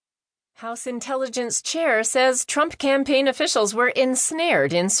House Intelligence Chair says Trump campaign officials were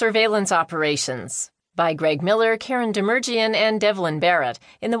ensnared in surveillance operations. By Greg Miller, Karen Demirjian, and Devlin Barrett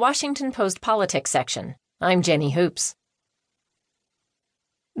in the Washington Post Politics section. I'm Jenny Hoops.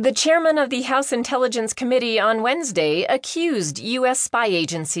 The chairman of the House Intelligence Committee on Wednesday accused U.S. spy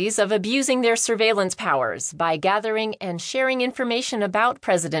agencies of abusing their surveillance powers by gathering and sharing information about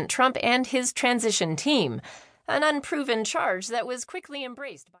President Trump and his transition team, an unproven charge that was quickly embraced by